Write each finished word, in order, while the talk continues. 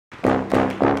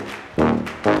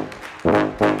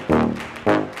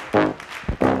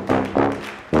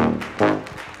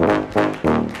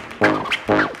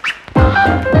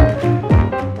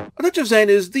Zen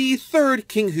is the third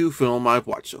King Hu film I've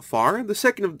watched so far, the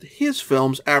second of his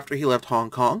films after he left Hong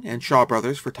Kong and Shaw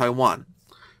Brothers for Taiwan.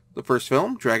 The first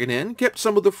film, Dragon Inn, kept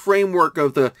some of the framework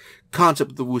of the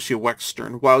concept of the wuxia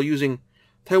western, while using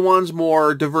Taiwan's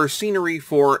more diverse scenery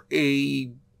for a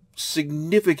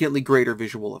significantly greater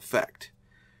visual effect.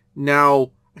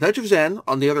 Now, Touch of Zen,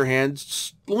 on the other hand,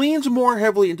 leans more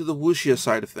heavily into the wuxia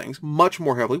side of things, much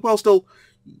more heavily, while still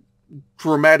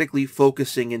dramatically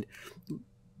focusing and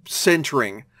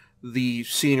centering the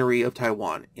scenery of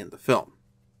Taiwan in the film.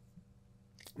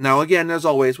 Now, again, as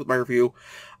always with my review,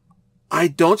 I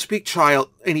don't speak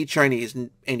any Chinese in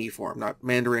any form, not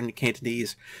Mandarin,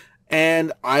 Cantonese,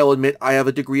 and I'll admit I have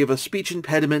a degree of a speech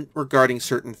impediment regarding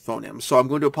certain phonemes, so I'm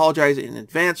going to apologize in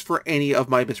advance for any of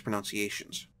my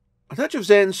mispronunciations. A Touch of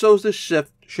Zen shows this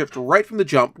shift right from the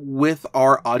jump with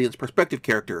our audience perspective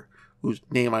character, whose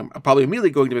name I'm probably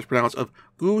immediately going to mispronounce, of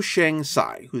Gu Sheng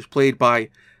Sai, who's played by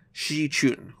Shi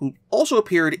Chun, who also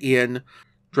appeared in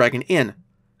Dragon Inn.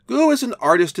 Gu is an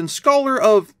artist and scholar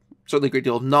of certainly a great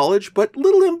deal of knowledge, but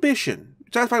little ambition.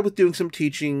 Satisfied with doing some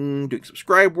teaching, doing some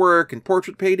scribe work, and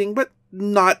portrait painting, but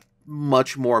not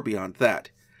much more beyond that.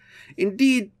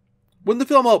 Indeed, when the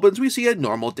film opens, we see a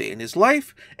normal day in his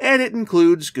life, and it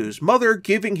includes Gu's mother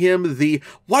giving him the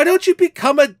 "why don't you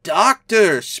become a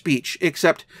doctor" speech,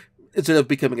 except instead of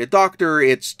becoming a doctor,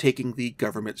 it's taking the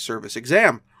government service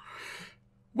exam.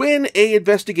 When an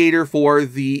investigator for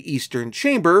the Eastern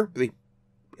Chamber, the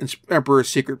Emperor's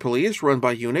secret police, run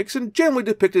by eunuchs and generally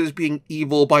depicted as being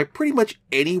evil by pretty much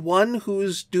anyone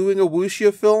who's doing a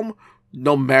wuxia film,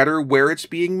 no matter where it's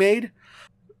being made,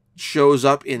 shows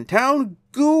up in town,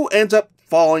 Gu ends up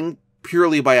falling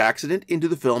purely by accident into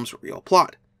the film's real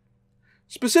plot.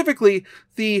 Specifically,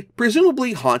 the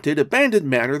presumably haunted, abandoned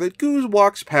manor that Gu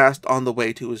walks past on the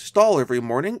way to his stall every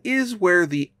morning is where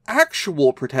the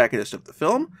actual protagonist of the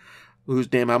film,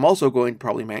 whose name I'm also going to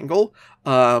probably mangle,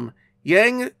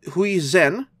 Yang Hui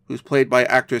Zhen, who's played by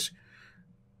actress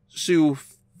Su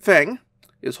Feng,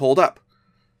 is holed up.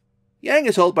 Yang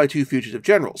is held by two fugitive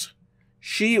generals,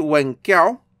 Shi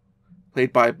Wenqiao,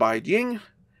 played by Bai Jing,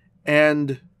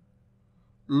 and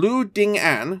Lu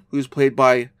Ding'an, who's played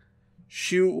by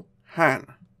Xu Han.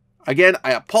 Again,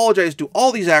 I apologize to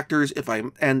all these actors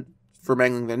for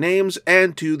mangling their names,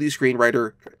 and to the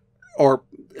screenwriter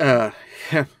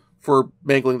for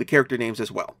mangling the character names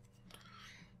as well.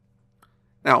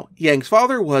 Now, Yang's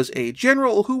father was a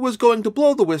general who was going to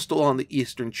blow the whistle on the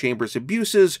Eastern Chamber's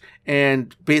abuses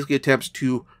and basically attempts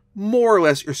to more or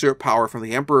less usurp power from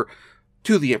the Emperor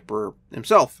to the Emperor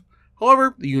himself.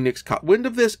 However, the eunuchs caught wind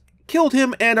of this, killed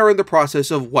him, and are in the process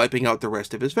of wiping out the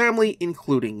rest of his family,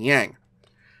 including Yang.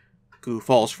 Gu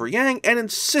falls for Yang and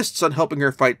insists on helping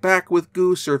her fight back, with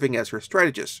Gu serving as her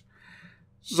strategist.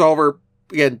 However,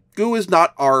 again, Gu is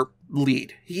not our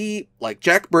lead. He, like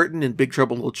Jack Burton in Big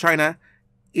Trouble in Little China,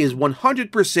 is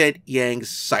 100% Yang's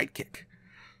sidekick.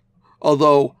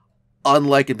 Although,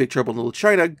 unlike in Big Trouble in Little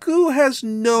China, Gu has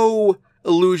no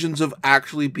illusions of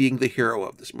actually being the hero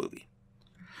of this movie.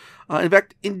 In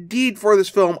fact, indeed, for this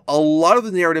film, a lot of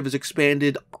the narrative is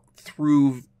expanded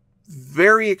through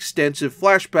very extensive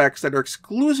flashbacks that are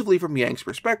exclusively from Yang's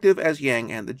perspective, as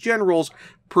Yang and the generals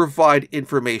provide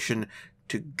information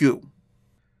to Gu.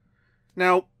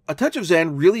 Now, A Touch of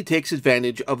Zen really takes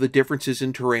advantage of the differences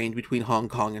in terrain between Hong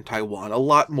Kong and Taiwan a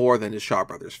lot more than his Shaw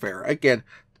Brothers fare, again,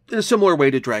 in a similar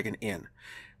way to Dragon Inn.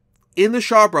 In the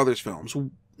Shaw Brothers films,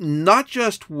 not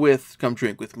just with Come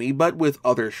Drink With Me, but with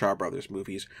other Shaw Brothers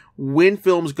movies, when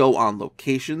films go on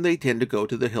location, they tend to go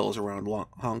to the hills around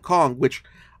Hong Kong, which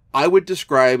I would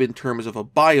describe in terms of a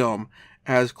biome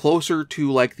as closer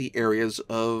to like the areas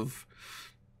of,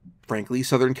 frankly,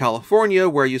 Southern California,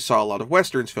 where you saw a lot of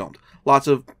westerns filmed. Lots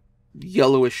of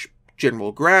yellowish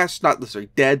general grass, not necessarily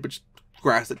dead, but just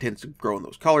grass that tends to grow in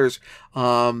those colors.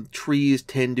 Trees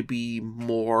tend to be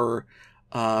more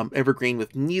evergreen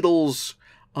with needles,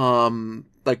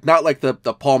 like not like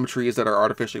the palm trees that are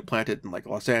artificially planted in like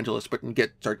Los Angeles, but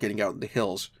start getting out in the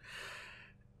hills.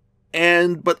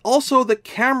 But also the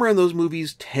camera in those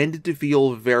movies tended to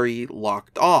feel very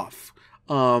locked off.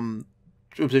 To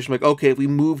a position like, okay, if we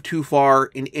move too far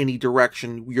in any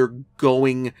direction, you're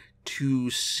going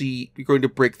to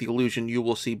break the illusion. You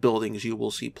will see buildings, you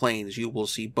will see planes, you will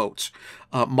see boats,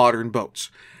 modern boats,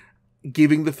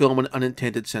 giving the film an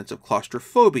unintended sense of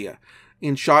claustrophobia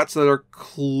in shots that are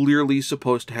clearly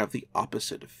supposed to have the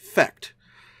opposite effect.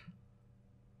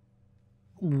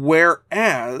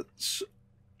 Whereas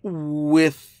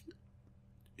with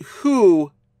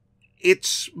Who,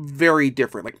 it's very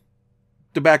different. Like,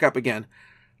 to back up again,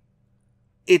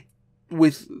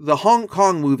 with the Hong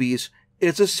Kong movies,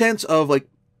 it's a sense of, like,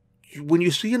 when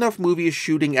you see enough movies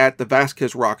shooting at the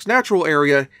Vasquez Rocks natural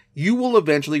area, you will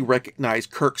eventually recognize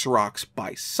Kirk's Rocks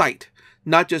by sight.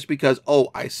 Not just because, oh,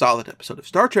 I saw that episode of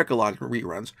Star Trek a lot in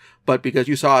reruns, but because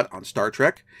you saw it on Star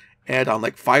Trek and on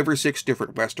like 5 or 6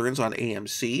 different Westerns on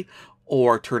AMC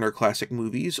or Turner Classic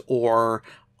Movies or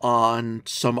on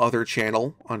some other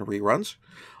channel on reruns.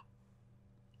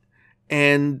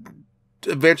 And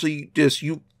eventually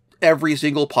every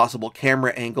single possible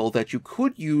camera angle that you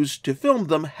could use to film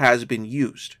them has been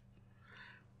used.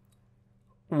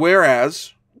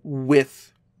 Whereas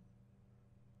with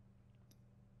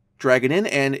Dragon Inn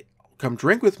and Come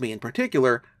Drink With Me in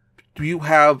particular, you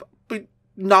have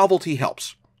novelty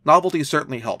helps. Novelty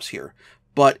certainly helps here,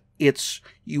 but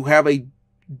you have a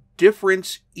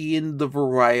difference in the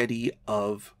variety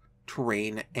of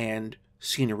terrain and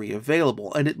scenery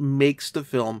available, and it gives the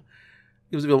film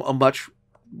a much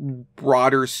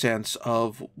broader sense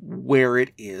of where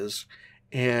it is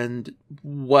and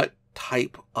what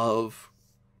type of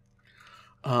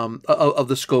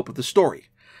the scope of the story.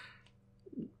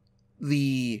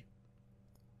 To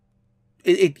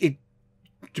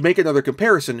make another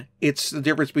comparison, it's the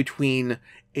difference between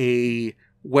a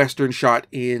Western shot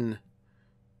in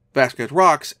Vasquez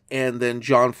Rocks and then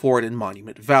John Ford in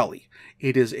Monument Valley.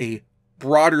 It is a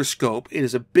broader scope, it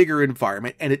is a bigger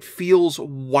environment, and it feels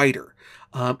wider.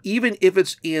 Even if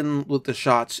it's with the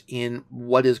shots in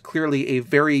what is clearly a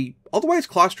very otherwise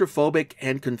claustrophobic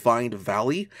and confined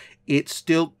valley, it's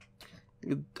still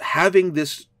having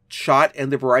this shot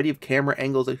and the variety of camera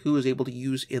angles that Who is able to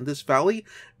use in this valley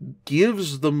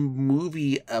gives the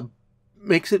movie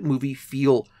makes it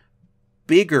feel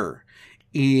bigger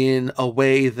in a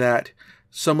way that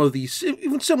some of these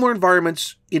even similar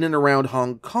environments in and around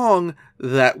Hong Kong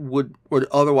that would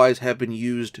otherwise have been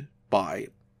used by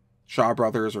Shaw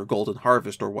Brothers or Golden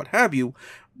Harvest or what have you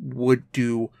would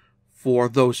do for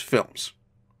those films.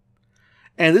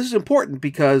 And this is important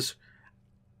because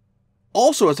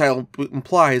also, as the title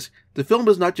implies, the film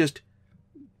is not just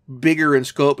bigger in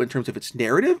scope in terms of its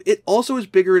narrative, it also is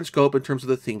bigger in scope in terms of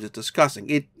the themes it's discussing.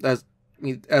 It, as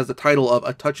the title of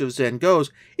A Touch of Zen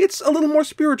goes, it's a little more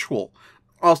spiritual,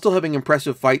 while still having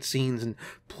impressive fight scenes and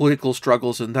political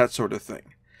struggles and that sort of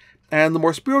thing. And the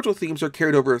more spiritual themes are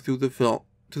carried over through the film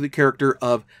to the character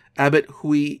of Abbot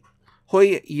Hui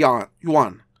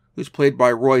Yuan, who's played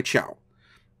by Roy Chow.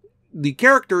 The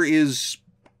character is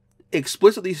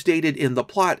explicitly stated in the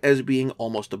plot as being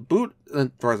almost a Buddha, as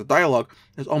far as the dialogue,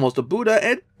 as almost a Buddha,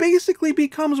 and basically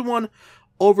becomes one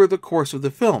over the course of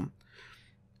the film.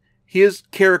 His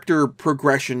character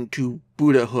progression to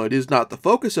Buddhahood is not the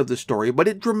focus of the story, but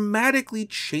it dramatically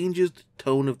changes the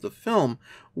tone of the film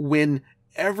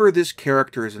whenever this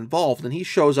character is involved, and he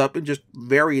shows up in just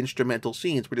very instrumental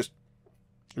scenes. We're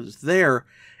just there,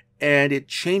 and it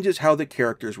changes how the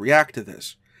characters react to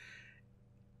this.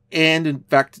 And in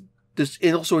fact,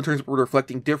 it also in terms of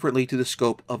reflecting differently to the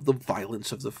scope of the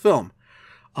violence of the film.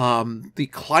 The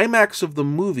climax of the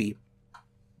movie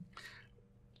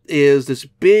is this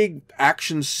big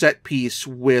action set piece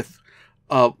with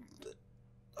a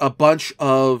bunch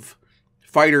of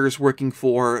fighters working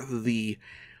for the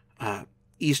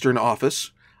Eastern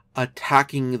Office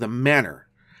attacking the manor,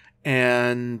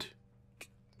 and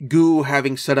Gu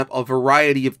having set up a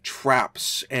variety of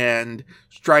traps and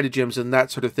stratagems and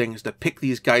that sort of things to pick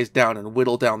these guys down and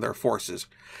whittle down their forces.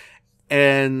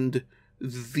 And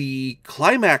the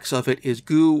climax of it is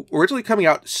Gu originally coming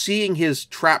out, seeing his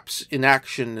traps in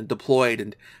action and deployed,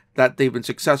 and that they've been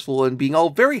successful, and being all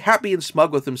very happy and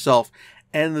smug with himself.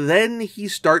 And then he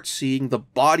starts seeing the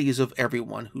bodies of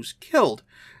everyone who's killed,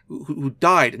 who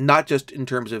died, not just in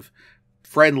terms of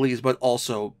friendlies, but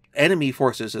also enemy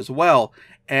forces as well.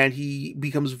 And he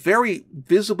becomes very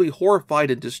visibly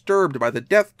horrified and disturbed by the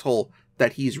death toll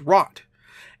that he's wrought.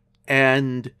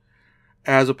 And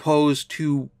as opposed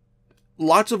to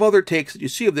lots of other takes that you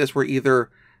see of this, where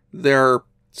either they're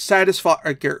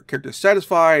characters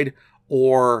satisfied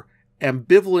or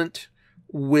ambivalent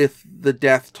with the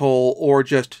death toll, or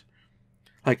just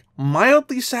like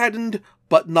mildly saddened,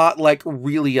 but not like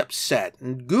really upset.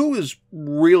 And Gu is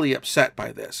really upset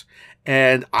by this.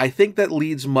 And I think that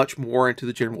leads much more into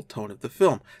the general tone of the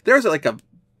film. There's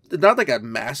not like a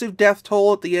massive death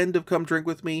toll at the end of Come Drink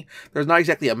With Me. There's not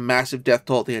exactly a massive death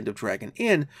toll at the end of Dragon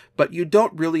Inn, but you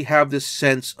don't really have this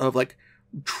sense of like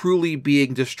truly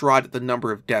being distraught at the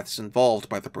number of deaths involved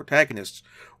by the protagonists.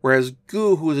 Whereas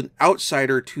Gu, who is an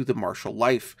outsider to the martial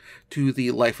life, to the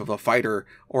life of a fighter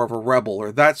or of a rebel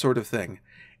or that sort of thing,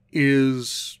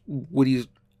 is, when he's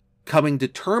coming to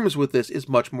terms with this, is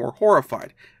much more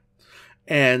horrified.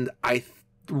 And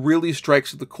really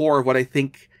strikes at the core of what I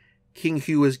think King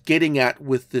Hu is getting at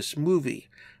with this movie,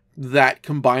 that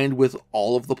combined with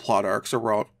all of the plot arcs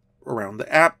around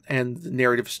the app and the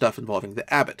narrative stuff involving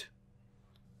the abbot.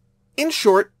 In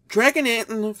short, Dragon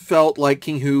Inn felt like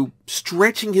King Hu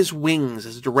stretching his wings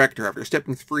as a director after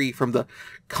stepping free from the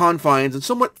confines and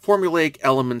somewhat formulaic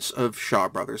elements of Shaw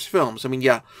Brothers films. I mean,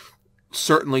 yeah,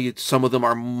 certainly some of them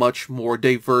are much more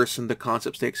diverse in the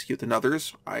concepts they execute than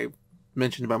others. I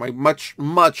mentioned about my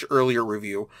much earlier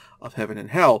review of Heaven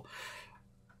and Hell.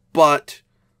 But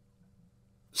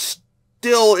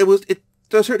still, there's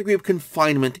a certain degree of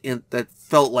confinement that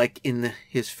felt like in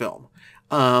his film.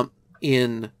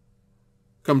 In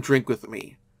Come Drink With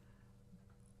Me.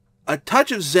 A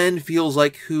Touch of Zen feels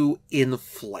like Hu in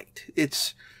flight.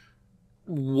 It's,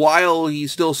 while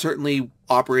he's still certainly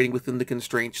operating within the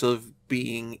constraints of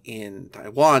being in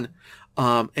Taiwan,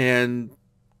 and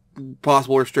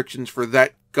possible restrictions for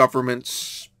that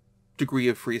government's degree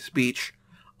of free speech,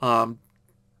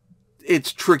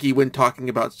 it's tricky when talking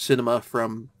about cinema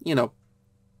from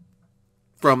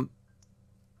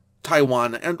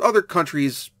Taiwan and other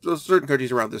countries, certain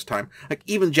countries around this time, like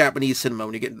even Japanese cinema,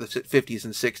 when you get into the 50s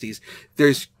and 60s,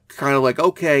 there's kind of like,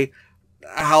 okay,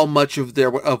 how much of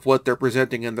what they're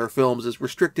presenting in their films is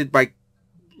limited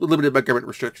by government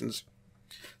restrictions.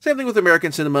 Same thing with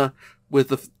American cinema, with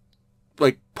the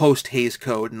post-Hays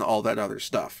Code and all that other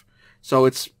stuff. So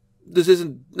this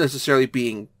isn't necessarily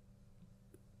being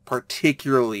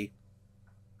particularly,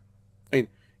 I mean,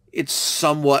 it's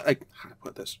somewhat, how to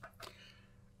put this?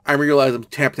 I realize I'm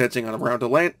tap dancing around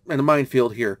a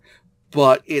minefield here,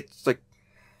 but it's like,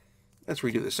 let's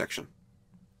redo this section.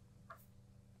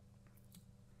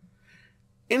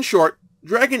 In short,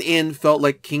 Dragon Inn felt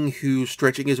like King Hu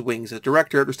stretching his wings as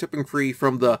director after stepping free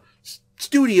from the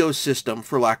studio system,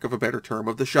 for lack of a better term,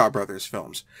 of the Shaw Brothers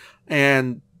films,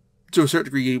 and to a certain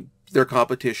degree, their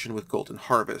competition with Golden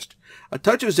Harvest. A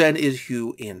Touch of Zen is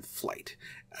Hu in flight.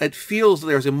 It feels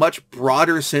there's a much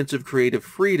broader sense of creative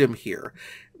freedom here.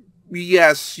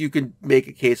 Yes, you can make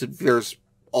a case that there's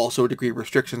also a degree of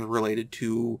restrictions related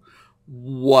to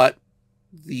what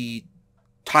the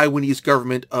Taiwanese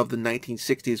government of the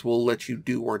 1960s will let you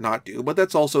do or not do, but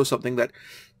that's also something that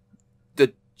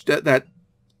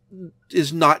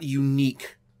is not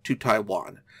unique to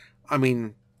Taiwan. I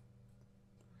mean,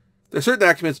 there's certain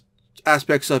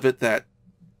aspects of it that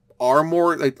are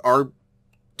are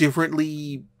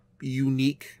differently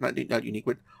unique, not unique,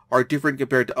 but are different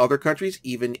compared to other countries,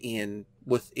 even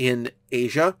within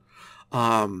Asia.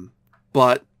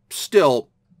 But still,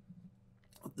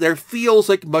 there feels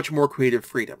like much more creative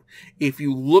freedom. If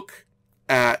you look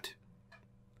at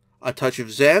A Touch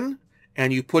of Zen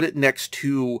and you put it next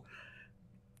to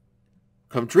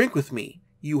Come Drink With Me,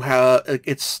 you have,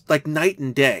 it's like night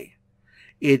and day.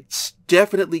 It's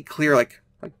definitely clear,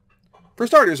 for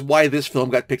starters, why this film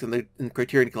got picked in the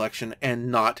Criterion Collection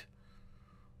and not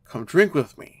Come Drink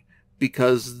With Me.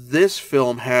 Because this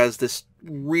film has this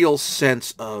real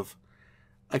sense of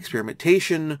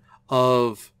experimentation,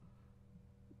 of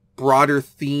broader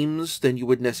themes than you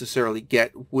would necessarily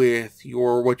get with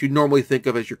what you normally think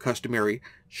of as your customary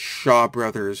Shaw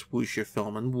Brothers wuxia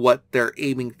film, and what they're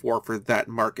aiming for that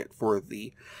market, for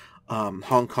the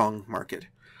Hong Kong market.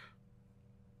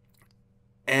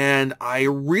 And I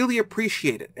really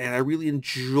appreciate it, and I really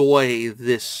enjoy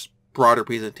this broader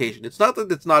presentation. It's not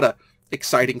that it's not a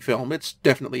exciting film. It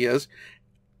definitely is.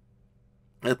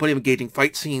 And plenty of engaging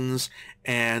fight scenes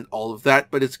and all of that,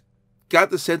 but it's got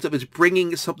the sense of it's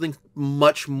bringing something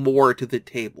much more to the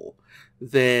table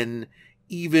than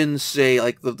even, say,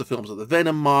 like the films of the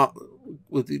Venom Mob,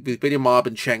 with the Venom Mob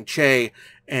and Shang-Chi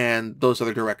and those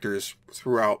other directors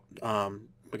throughout,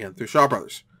 again, through Shaw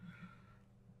Brothers.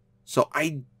 So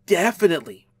I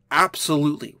definitely,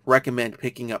 absolutely recommend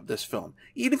picking up this film.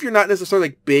 Even if you're not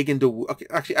necessarily big into, okay,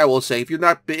 actually I will say, if you're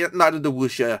not into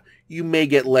wuxia, you may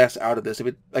get less out of this if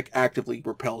it actively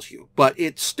repels you. But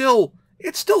it's still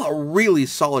a really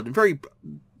solid and very,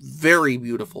 very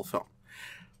beautiful film.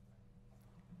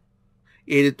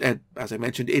 And as I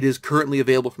mentioned, it is currently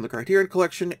available from the Criterion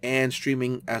Collection and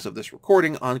streaming as of this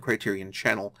recording on Criterion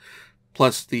Channel,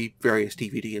 plus the various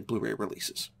DVD and Blu-ray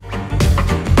releases.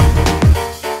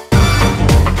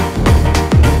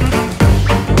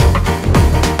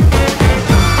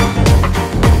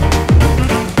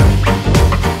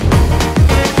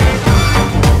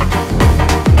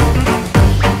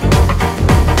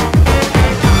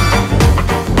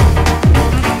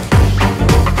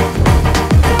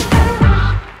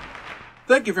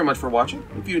 Thank you very much for watching.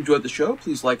 If you enjoyed the show,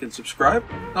 please like and subscribe.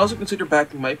 And also consider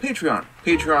backing my Patreon.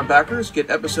 Patreon backers get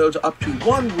episodes up to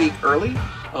 1 week early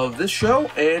of this show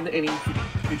and any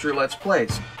future Let's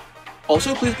Plays.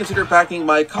 Also, please consider backing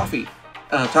my coffee.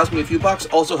 Toss me a few bucks,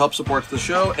 also helps support the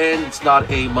show, and it's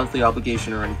not a monthly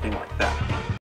obligation or anything like that.